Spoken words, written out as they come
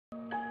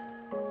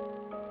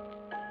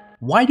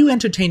Why do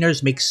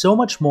entertainers make so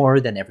much more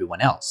than everyone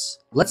else?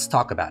 Let's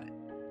talk about it.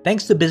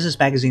 Thanks to business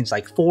magazines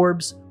like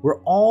Forbes,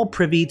 we're all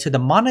privy to the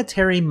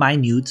monetary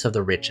minutiae of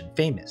the rich and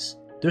famous.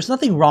 There's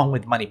nothing wrong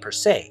with money per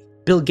se.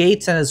 Bill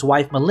Gates and his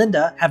wife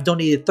Melinda have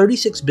donated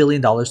 $36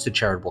 billion to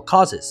charitable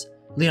causes.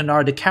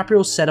 Leonardo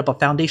DiCaprio set up a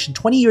foundation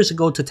 20 years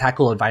ago to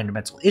tackle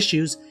environmental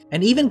issues,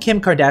 and even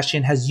Kim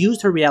Kardashian has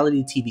used her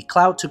reality TV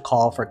clout to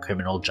call for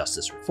criminal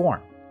justice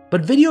reform.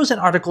 But videos and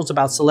articles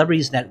about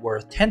celebrities' net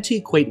worth tend to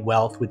equate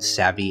wealth with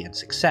savvy and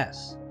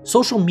success.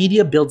 Social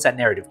media builds that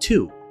narrative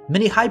too.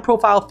 Many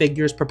high-profile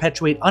figures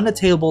perpetuate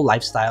unattainable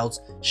lifestyles,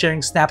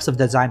 sharing snaps of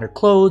designer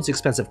clothes,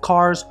 expensive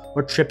cars,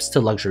 or trips to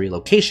luxury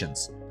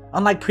locations.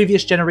 Unlike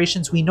previous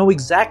generations, we know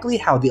exactly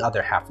how the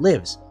other half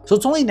lives, so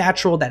it's only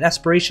natural that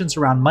aspirations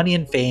around money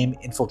and fame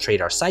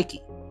infiltrate our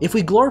psyche. If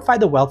we glorify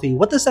the wealthy,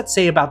 what does that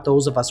say about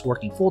those of us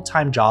working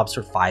full-time jobs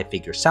for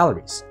five-figure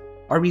salaries?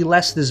 Are we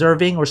less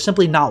deserving or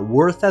simply not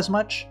worth as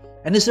much?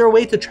 And is there a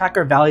way to track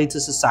our value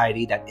to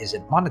society that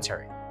isn't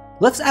monetary?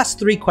 Let's ask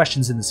 3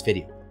 questions in this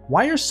video.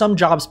 Why are some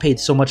jobs paid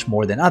so much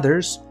more than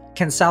others?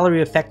 Can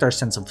salary affect our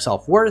sense of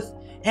self-worth?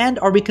 And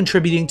are we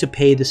contributing to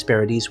pay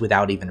disparities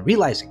without even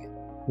realizing it?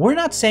 We're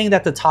not saying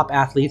that the top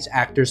athletes,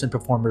 actors, and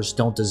performers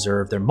don't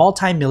deserve their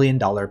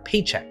multi-million-dollar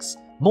paychecks.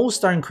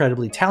 Most are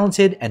incredibly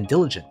talented and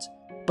diligent.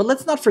 But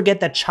let's not forget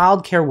that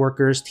childcare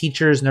workers,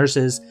 teachers,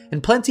 nurses,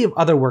 and plenty of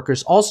other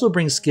workers also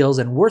bring skills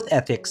and worth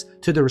ethics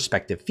to their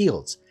respective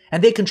fields,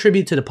 and they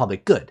contribute to the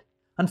public good.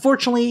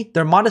 Unfortunately,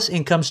 their modest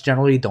incomes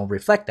generally don't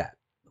reflect that.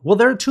 Well,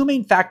 there are 2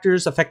 main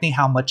factors affecting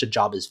how much a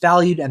job is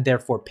valued and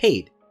therefore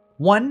paid.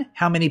 1,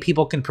 how many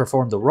people can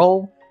perform the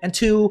role, and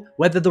 2,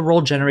 whether the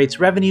role generates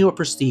revenue or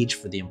prestige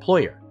for the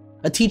employer.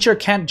 A teacher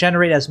can't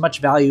generate as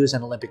much value as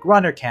an Olympic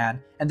runner can,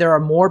 and there are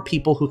more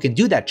people who can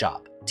do that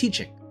job,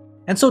 teaching.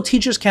 And so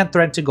teachers can't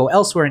threaten to go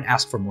elsewhere and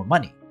ask for more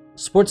money.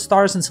 Sports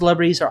stars and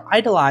celebrities are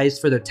idolized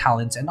for their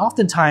talents and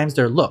oftentimes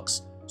their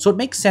looks, so it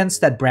makes sense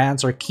that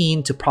brands are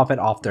keen to profit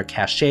off their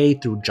cachet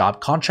through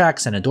job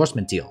contracts and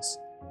endorsement deals.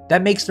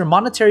 That makes their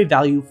monetary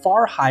value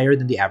far higher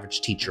than the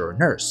average teacher or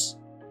nurse.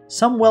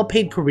 Some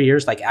well-paid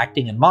careers like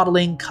acting and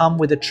modeling come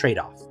with a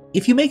trade-off.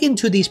 If you make it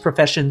into these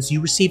professions,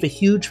 you receive a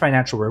huge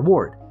financial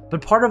reward.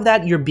 But part of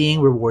that you're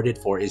being rewarded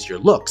for is your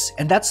looks,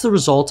 and that's the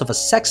result of a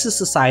sexist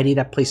society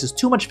that places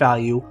too much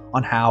value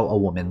on how a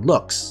woman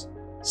looks.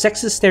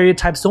 Sexist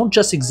stereotypes don't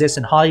just exist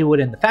in Hollywood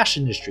and the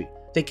fashion industry,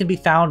 they can be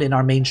found in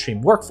our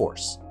mainstream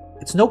workforce.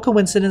 It's no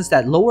coincidence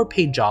that lower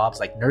paid jobs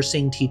like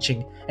nursing,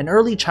 teaching, and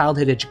early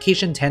childhood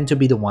education tend to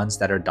be the ones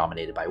that are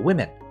dominated by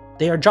women.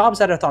 They are jobs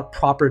that are thought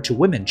proper to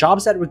women,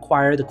 jobs that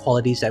require the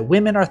qualities that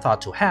women are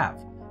thought to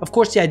have. Of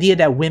course, the idea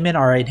that women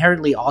are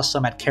inherently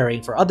awesome at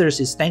caring for others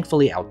is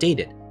thankfully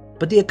outdated.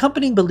 But the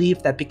accompanying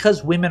belief that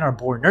because women are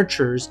born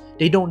nurturers,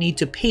 they don't need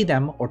to pay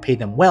them or pay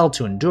them well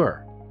to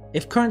endure.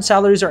 If current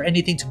salaries are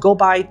anything to go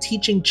by,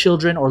 teaching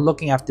children or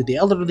looking after the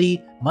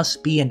elderly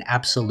must be an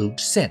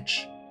absolute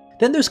cinch.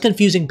 Then there's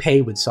confusing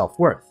pay with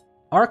self-worth.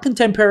 Our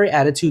contemporary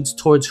attitudes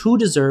towards who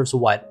deserves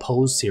what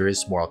pose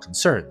serious moral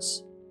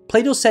concerns.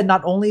 Plato said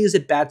not only is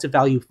it bad to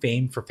value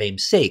fame for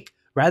fame's sake,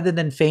 rather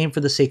than fame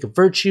for the sake of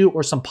virtue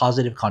or some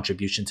positive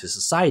contribution to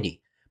society,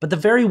 but the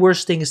very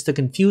worst thing is to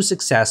confuse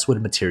success with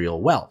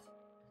material wealth.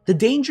 The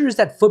danger is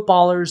that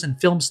footballers and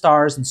film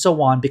stars and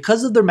so on,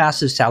 because of their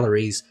massive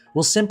salaries,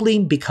 will simply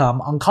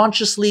become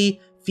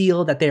unconsciously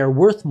feel that they are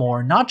worth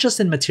more not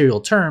just in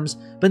material terms,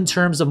 but in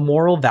terms of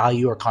moral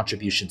value or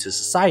contribution to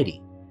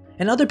society.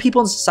 And other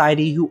people in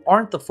society who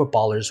aren't the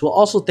footballers will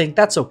also think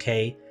that's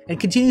okay and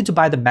continue to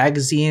buy the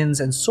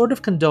magazines and sort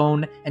of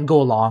condone and go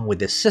along with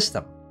this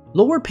system.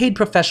 Lower paid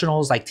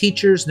professionals like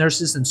teachers,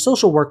 nurses, and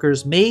social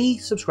workers may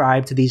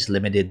subscribe to these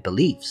limited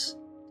beliefs.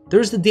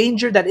 There's the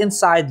danger that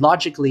inside,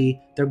 logically,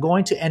 they're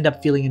going to end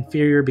up feeling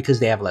inferior because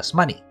they have less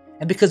money,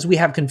 and because we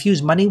have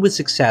confused money with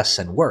success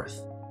and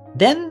worth.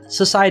 Then,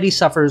 society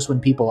suffers when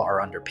people are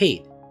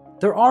underpaid.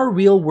 There are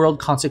real-world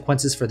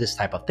consequences for this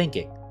type of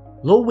thinking.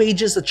 Low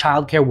wages of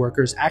childcare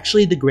workers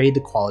actually degrade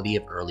the quality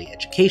of early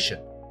education.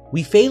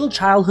 We fail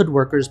childhood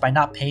workers by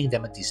not paying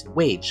them a decent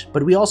wage,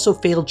 but we also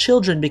fail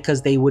children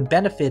because they would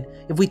benefit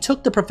if we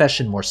took the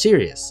profession more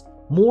serious.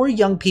 More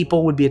young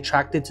people would be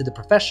attracted to the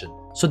profession,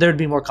 so there would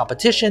be more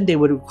competition, they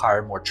would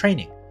require more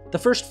training. The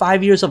first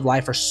 5 years of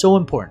life are so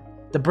important.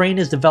 The brain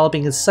is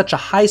developing at such a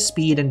high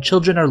speed and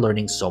children are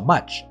learning so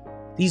much.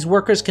 These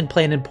workers can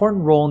play an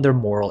important role in their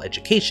moral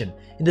education,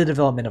 in the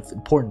development of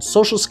important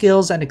social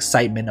skills and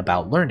excitement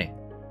about learning.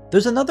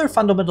 There's another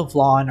fundamental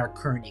flaw in our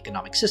current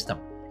economic system.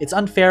 It's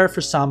unfair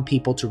for some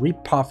people to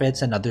reap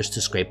profits and others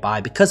to scrape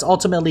by because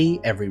ultimately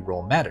every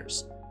role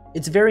matters.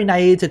 It's very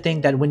naive to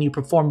think that when you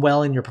perform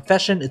well in your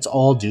profession, it's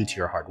all due to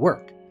your hard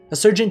work. A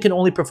surgeon can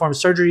only perform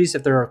surgeries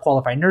if there are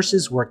qualified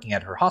nurses working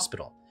at her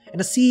hospital, and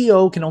a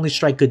CEO can only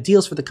strike good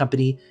deals for the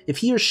company if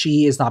he or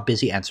she is not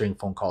busy answering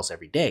phone calls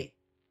every day.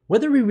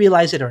 Whether we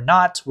realize it or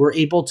not, we're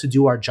able to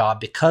do our job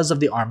because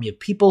of the army of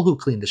people who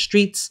clean the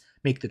streets,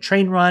 make the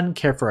train run,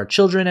 care for our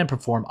children, and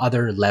perform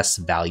other less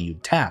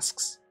valued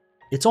tasks.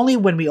 It's only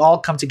when we all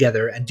come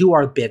together and do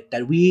our bit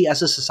that we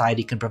as a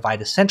society can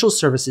provide essential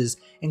services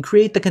and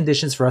create the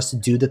conditions for us to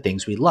do the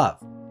things we love,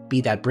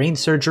 be that brain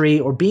surgery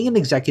or being an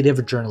executive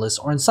or journalist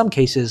or in some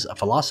cases a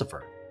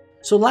philosopher.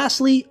 So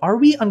lastly, are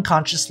we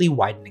unconsciously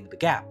widening the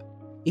gap?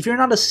 If you're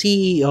not a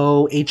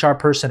CEO, HR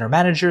person, or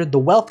manager, the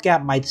wealth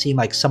gap might seem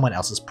like someone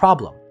else's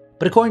problem,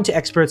 but according to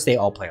experts, they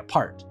all play a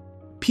part.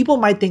 People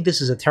might think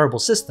this is a terrible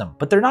system,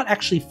 but they're not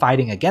actually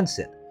fighting against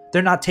it.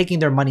 They're not taking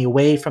their money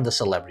away from the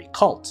celebrity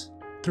cult.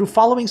 Through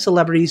following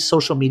celebrities'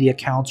 social media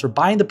accounts or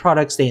buying the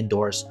products they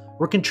endorse,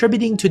 we're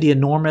contributing to the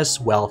enormous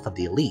wealth of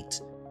the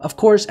elite. Of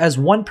course, as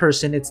one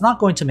person, it's not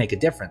going to make a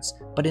difference,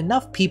 but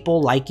enough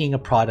people liking a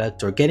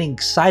product or getting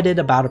excited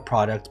about a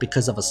product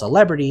because of a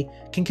celebrity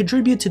can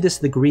contribute to this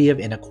degree of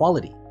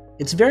inequality.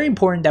 It's very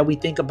important that we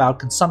think about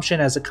consumption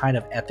as a kind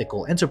of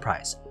ethical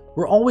enterprise.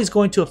 We're always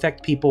going to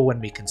affect people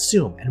when we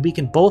consume, and we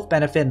can both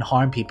benefit and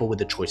harm people with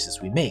the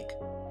choices we make.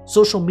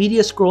 Social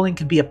media scrolling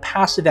can be a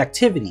passive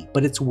activity,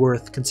 but it's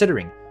worth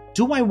considering.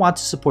 Do I want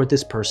to support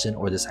this person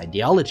or this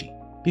ideology?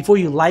 Before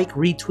you like,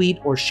 retweet,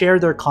 or share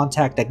their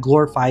content that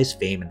glorifies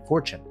fame and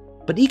fortune.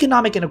 But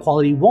economic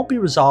inequality won't be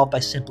resolved by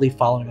simply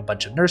following a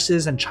bunch of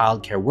nurses and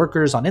childcare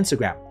workers on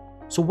Instagram.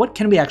 So what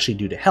can we actually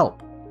do to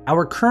help?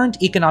 Our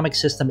current economic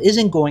system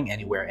isn't going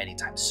anywhere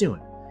anytime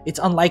soon. It's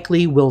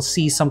unlikely we'll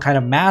see some kind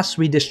of mass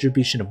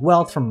redistribution of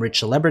wealth from rich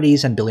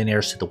celebrities and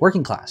billionaires to the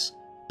working class.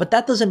 But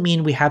that doesn't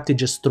mean we have to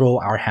just throw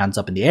our hands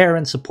up in the air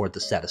and support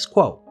the status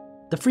quo.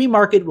 The free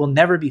market will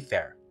never be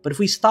fair, but if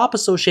we stop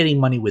associating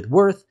money with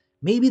worth,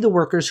 maybe the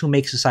workers who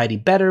make society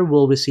better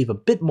will receive a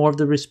bit more of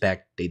the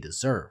respect they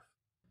deserve.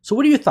 So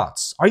what are your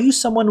thoughts? Are you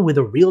someone with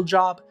a real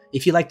job?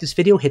 If you like this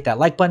video, hit that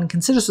like button,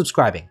 consider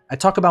subscribing. I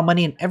talk about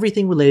money and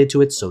everything related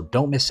to it, so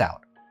don't miss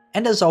out.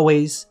 And as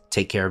always,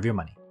 take care of your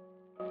money.